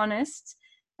honest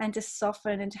and to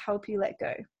soften and to help you let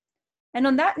go? And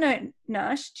on that note,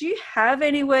 Nash, do you have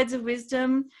any words of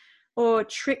wisdom or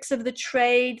tricks of the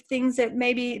trade, things that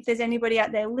maybe if there's anybody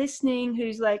out there listening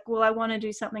who's like, well, I want to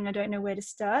do something, I don't know where to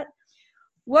start?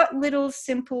 What little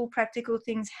simple practical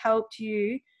things helped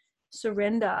you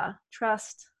surrender,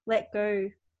 trust, let go?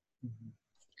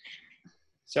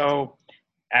 So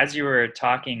as you were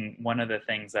talking, one of the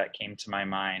things that came to my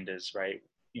mind is, right,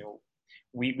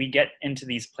 we get into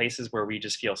these places where we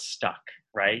just feel stuck,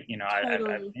 right?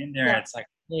 Totally. I've been there. Yeah. It's like,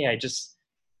 hey,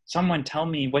 someone tell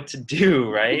me what to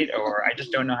do, right? Or I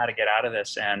just don't know how to get out of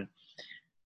this. And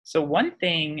so one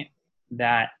thing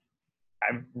that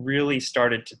I've really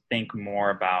started to think more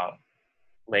about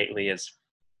lately is,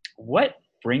 what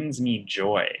brings me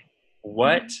joy?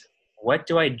 What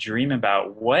do I dream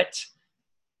about? What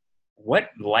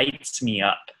lights me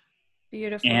up?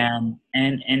 Beautiful.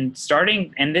 And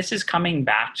starting, and this is coming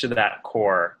back to that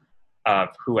core of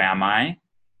who am I,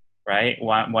 right?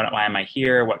 Why am I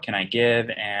here? What can I give?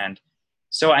 And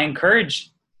So I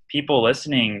encourage people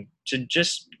listening to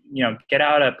just, get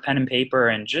out a pen and paper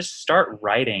and just start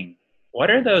writing.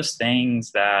 What are those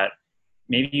things that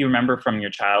maybe you remember from your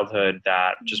childhood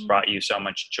that just brought you so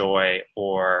much joy,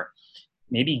 or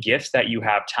maybe gifts that you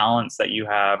have, talents that you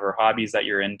have, or hobbies that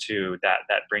you're into that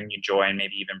bring you joy and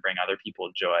maybe even bring other people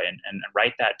joy, and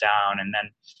write that down,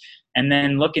 and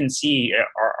then look and see,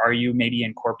 are you maybe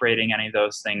incorporating any of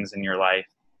those things in your life?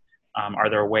 Are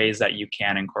there ways that you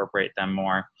can incorporate them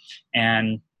more?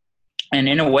 And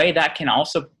in a way that can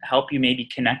also help you maybe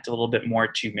connect a little bit more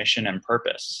to mission and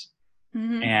purpose.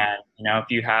 Mm-hmm. And, if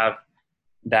you have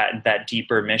that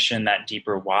deeper mission, that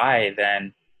deeper why,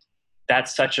 then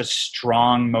that's such a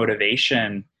strong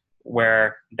motivation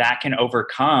where that can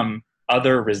overcome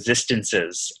other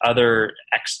resistances, other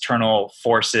external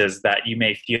forces that you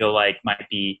may feel like might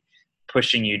be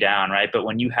pushing you down, right? But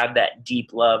when you have that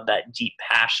deep love, that deep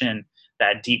passion,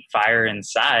 that deep fire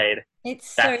inside, It's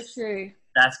so true.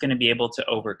 That's going to be able to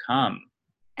overcome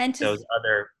and those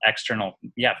other external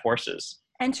forces.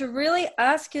 And to really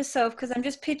ask yourself, because I'm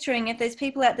just picturing if there's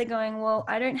people out there going, well,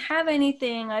 I don't have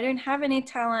anything, I don't have any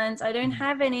talents, I don't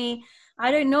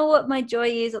know what my joy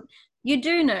is. You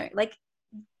do know. Like,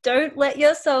 don't let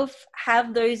yourself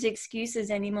have those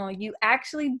excuses anymore. You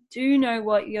actually do know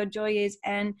what your joy is,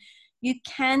 and you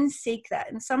can seek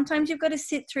that. And sometimes you've got to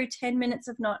sit through 10 minutes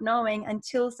of not knowing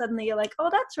until suddenly you're like, oh,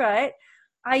 that's right.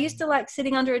 I used to like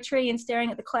sitting under a tree and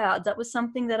staring at the clouds. That was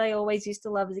something that I always used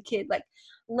to love as a kid. Like,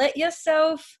 let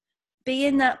yourself be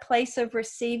in that place of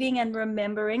receiving and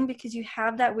remembering, because you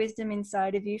have that wisdom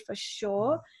inside of you for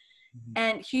sure. Mm-hmm.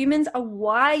 And humans are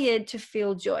wired to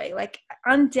feel joy. Like,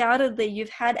 undoubtedly, you've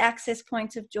had access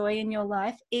points of joy in your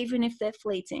life, even if they're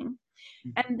fleeting.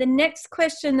 Mm-hmm. And the next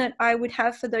question that I would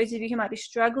have for those of you who might be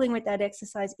struggling with that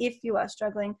exercise, if you are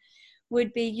struggling,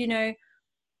 would be,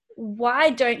 why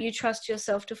don't you trust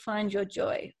yourself to find your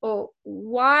joy? Or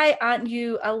why aren't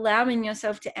you allowing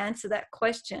yourself to answer that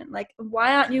question? Like,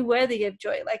 why aren't you worthy of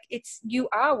joy? Like, you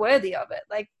are worthy of it.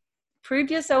 Like,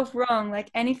 prove yourself wrong. Like,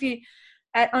 and if you,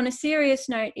 on a serious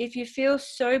note, if you feel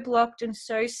so blocked and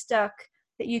so stuck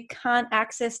that you can't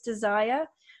access desire,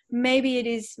 maybe it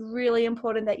is really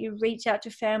important that you reach out to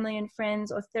family and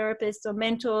friends, or therapists, or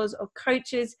mentors, or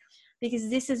coaches, because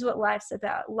this is what life's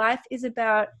about. Life is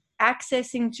about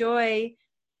accessing joy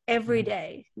every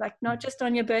day, like not just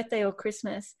on your birthday or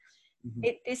Christmas.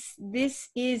 Mm-hmm. This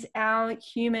is our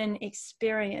human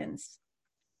experience.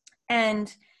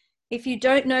 And if you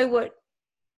don't know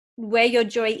where your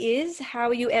joy is, how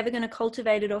are you ever going to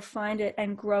cultivate it or find it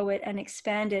and grow it and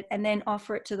expand it and then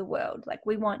offer it to the world? Like,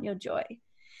 we want your joy.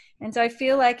 And so I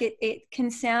feel like it can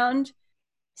sound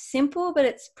simple, but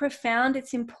it's profound,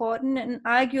 it's important, and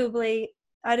arguably,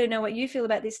 I don't know what you feel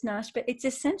about this, Nash, but it's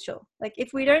essential. Like,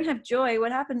 if we don't have joy,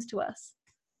 what happens to us?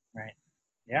 Right.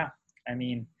 Yeah. I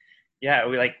mean,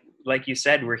 we like you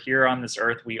said, we're here on this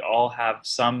earth. We all have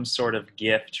some sort of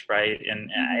gift, right? And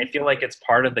I feel like it's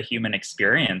part of the human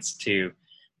experience to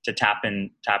tap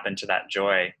into that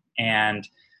joy. And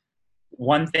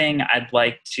one thing I'd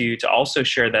like to also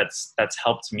share that's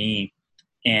helped me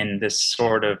in this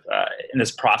sort of in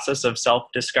this process of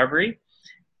self-discovery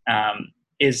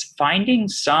is finding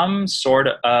some sort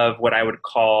of what I would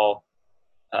call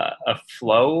a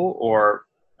flow or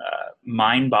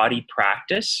mind-body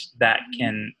practice that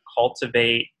can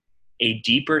cultivate a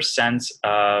deeper sense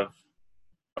of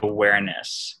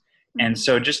awareness. And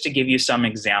so just to give you some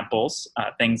examples,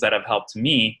 things that have helped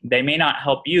me, they may not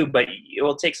help you, but it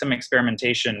will take some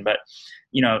experimentation. But,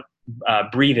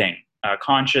 breathing,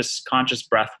 conscious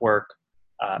breath work,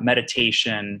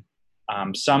 meditation,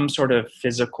 some sort of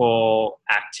physical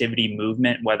activity,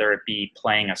 movement, whether it be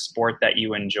playing a sport that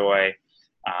you enjoy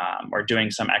or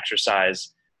doing some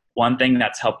exercise. One thing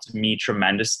that's helped me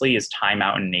tremendously is time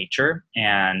out in nature.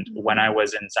 And when I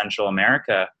was in Central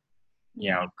America,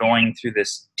 going through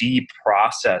this deep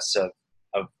process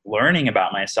of learning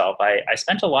about myself, I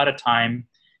spent a lot of time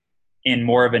in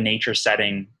more of a nature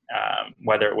setting,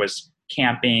 whether it was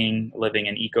camping, living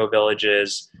in eco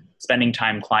villages, spending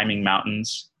time climbing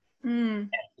mountains. And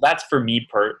that's for me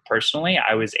personally.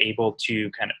 I was able to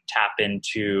kind of tap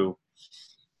into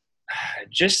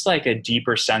just like a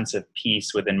deeper sense of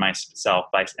peace within myself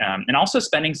by, and also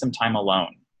spending time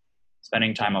alone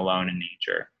in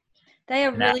nature. They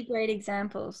are really great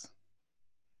examples.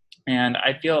 And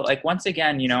I feel like, once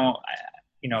again,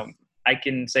 I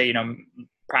can say,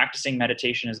 practicing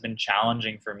meditation has been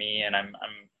challenging for me, and I'm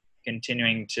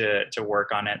continuing to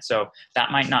work on it. So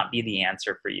that might not be the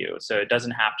answer for you. So it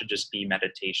doesn't have to just be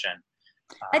meditation.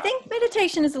 I think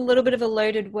meditation is a little bit of a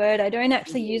loaded word. I don't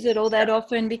actually use it all that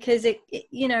often because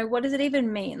you know, what does it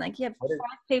even mean? Like you have 5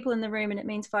 people in the room and it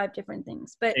means 5 different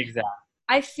things. But Exactly.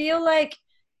 I feel like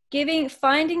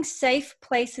finding safe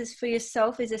places for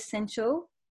yourself is essential.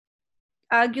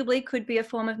 Arguably could be a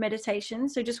form of meditation.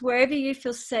 So just wherever you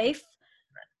feel safe,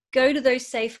 go to those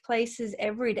safe places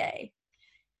every day.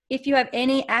 If you have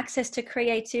any access to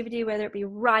creativity, whether it be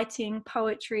writing,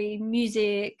 poetry,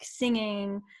 music,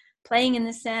 singing, playing in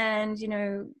the sand, you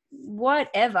know,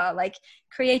 whatever, like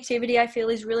creativity, I feel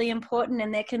is really important.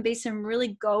 And there can be some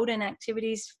really golden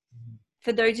activities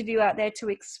for those of you out there to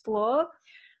explore.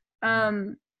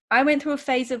 I went through a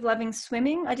phase of loving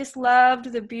swimming. I just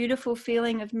loved the beautiful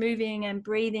feeling of moving and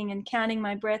breathing and counting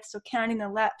my breaths or counting the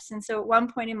laps. And so at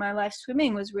one point in my life,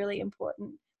 swimming was really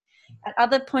important. At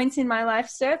other points in my life,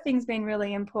 surfing's been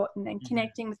really important, and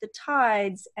connecting with the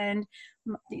tides and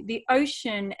the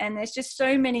ocean. And there's just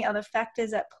so many other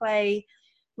factors at play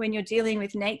when you're dealing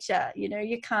with nature. You know,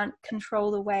 you can't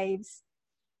control the waves.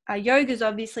 Yoga's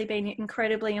obviously been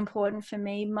incredibly important for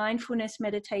me. Mindfulness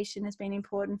meditation has been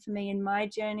important for me in my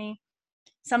journey.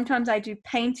 Sometimes I do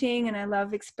painting and I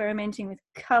love experimenting with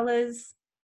colors.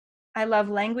 I love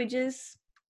languages.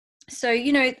 So,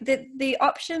 you know, the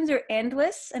options are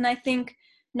endless. And I think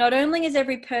not only is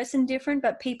every person different,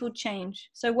 but people change.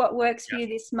 So what works for you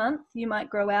this month, you might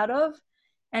grow out of,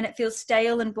 and it feels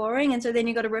stale and boring. And so then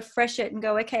you got to refresh it and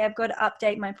go, okay, I've got to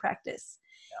update my practice.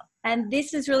 And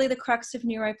this is really the crux of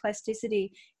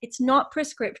neuroplasticity. It's not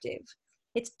prescriptive.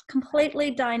 It's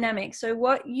completely dynamic. So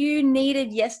what you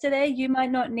needed yesterday, you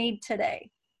might not need today.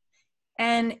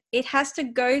 And it has to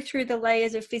go through the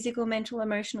layers of physical, mental,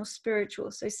 emotional,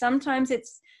 spiritual. So sometimes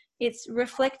it's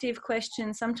reflective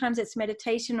questions. Sometimes it's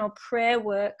meditation or prayer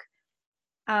work,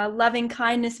 loving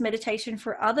kindness meditation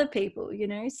for other people. You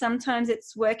know, sometimes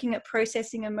it's working at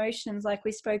processing emotions like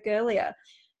we spoke earlier,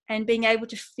 and being able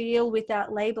to feel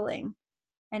without labeling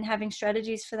and having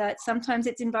strategies for that. Sometimes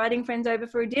it's inviting friends over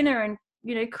for a dinner and,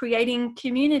 you know, creating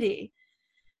community.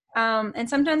 And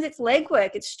sometimes it's leg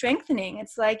work, it's strengthening.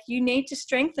 It's like you need to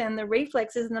strengthen the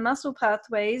reflexes and the muscle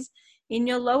pathways in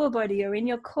your lower body or in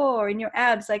your core, in your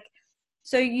abs. Like,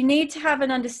 so you need to have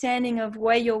an understanding of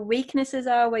where your weaknesses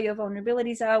are, where your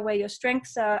vulnerabilities are, where your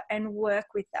strengths are, and work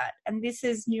with that. And this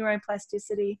is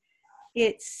neuroplasticity.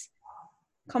 It's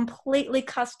completely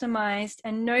customized,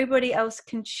 and nobody else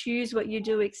can choose what you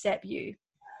do except you.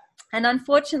 And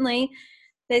unfortunately,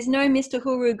 there's no Mr.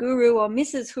 Huru Guru or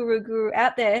Mrs. Huru Guru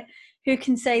out there who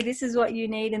can say this is what you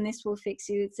need and this will fix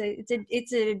you.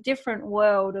 It's a different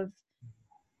world of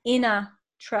inner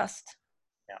trust.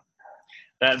 Yeah,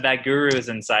 that guru is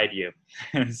inside you,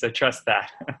 so trust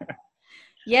that.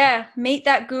 Yeah, meet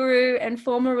that guru and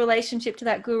form a relationship to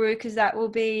that guru, because that will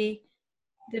be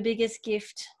the biggest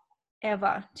gift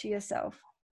ever to yourself.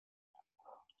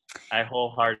 I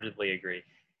wholeheartedly agree.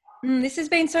 This has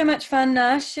been so much fun,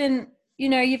 Nash, and you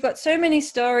know, you've got so many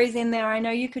stories in there. I know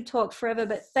you could talk forever,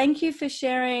 but thank you for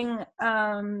sharing,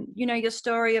 you know, your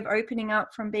story of opening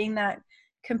up from being that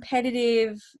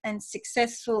competitive and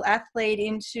successful athlete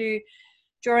into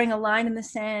drawing a line in the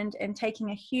sand and taking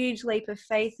a huge leap of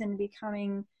faith and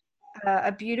becoming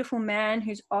a beautiful man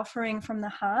who's offering from the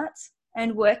heart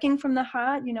and working from the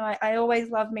heart. You know, I always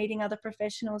love meeting other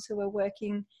professionals who are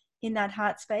working in that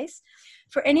heart space.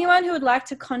 For anyone who would like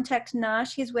to contact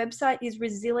Nash, his website is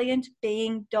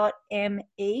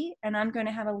resilientbeing.me, and I'm going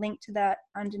to have a link to that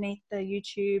underneath the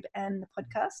YouTube and the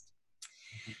podcast.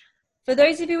 For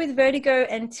those of you with vertigo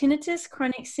and tinnitus,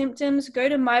 chronic symptoms, go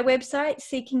to my website,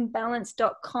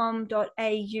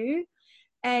 seekingbalance.com.au,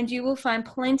 and you will find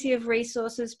plenty of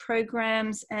resources,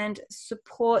 programs, and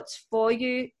supports for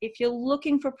you. If you're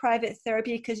looking for private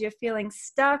therapy because you're feeling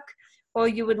stuck, or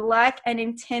you would like an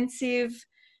intensive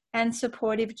and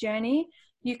supportive journey,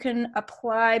 you can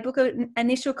apply, book an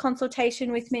initial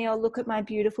consultation with me, or look at my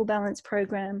Beautiful Balance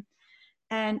program.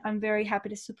 And I'm very happy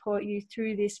to support you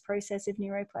through this process of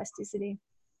neuroplasticity.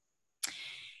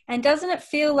 And doesn't it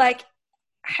feel like,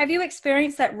 have you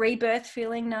experienced that rebirth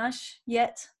feeling, Nash,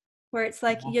 yet? Where it's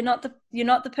like you're not the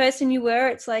person you were.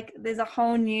 It's like there's a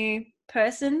whole new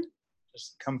person.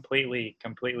 Just completely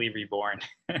reborn.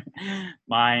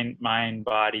 mind,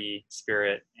 body,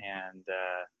 spirit, and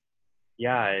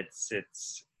yeah, it's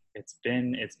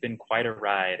been quite a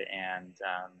ride, and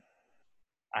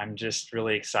I'm just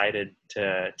really excited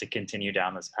to continue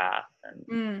down this path.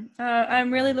 And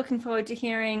I'm really looking forward to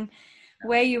hearing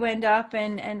where you end up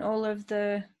and all of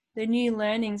the new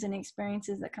learnings and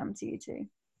experiences that come to you too.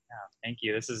 Yeah, thank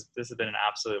you. This has been an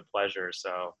absolute pleasure.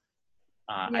 So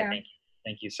I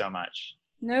thank you so much.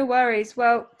 No worries.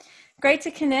 Well, great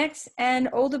to connect, and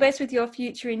all the best with your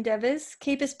future endeavors.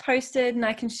 Keep us posted, and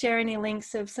I can share any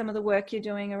links of some of the work you're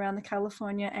doing around the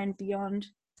California and beyond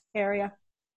area.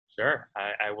 Sure,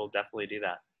 I will definitely do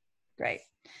that. Great.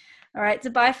 All right, so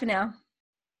bye for now.